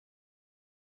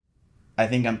I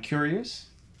think I'm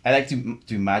curious. I like to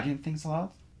imagine things a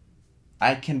lot.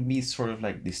 I can be sort of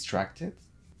like distracted,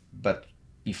 but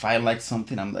if I like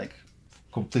something, I'm like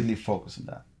completely focused on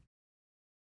that.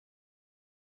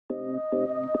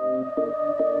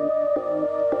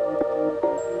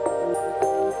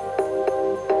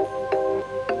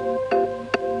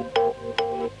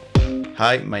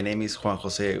 Hi, my name is Juan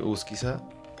Jose Egusquiza.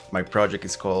 My project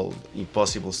is called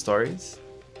Impossible Stories,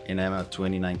 and I'm a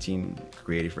 2019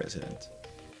 creative resident.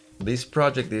 This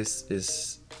project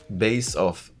is based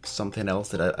off something else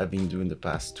that I've been doing the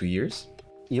past 2 years.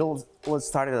 It all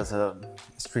started as a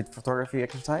street photography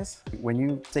exercise. When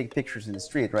you take pictures in the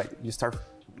street, right, you start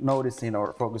noticing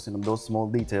or focusing on those small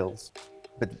details.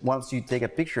 But once you take a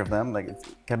picture of them, like it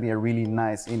can be a really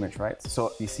nice image, right?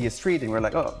 So you see a street and we're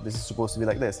like, oh, this is supposed to be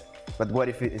like this. But what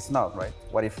if it's not, right?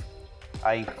 What if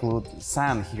I include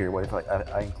sand here? What if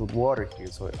I include water here?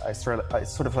 So I sort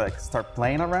of like start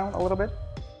playing around a little bit.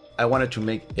 I wanted to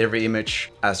make every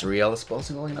image as real as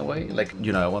possible in a way. Like,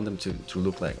 I want them to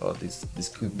look like, oh, this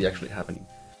could be actually happening.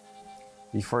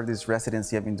 Before this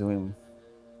residency, I've been doing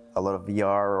a lot of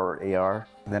VR or AR.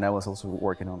 Then I was also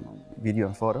working on video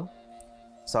and photo.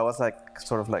 So I was like,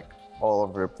 sort of like all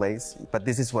over the place. But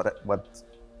this is what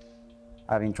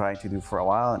I've been trying to do for a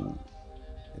while, and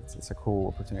it's a cool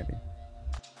opportunity.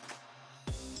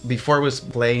 Before I was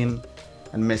playing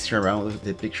and messing around with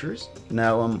the pictures.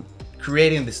 Now I'm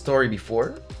creating the story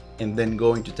before and then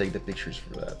going to take the pictures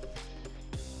for that.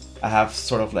 I have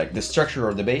sort of like the structure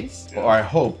or the base, or I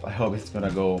hope it's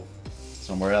gonna go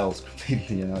somewhere else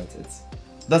completely.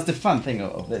 That's the fun thing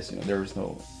of this. There is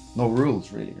no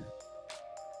rules really.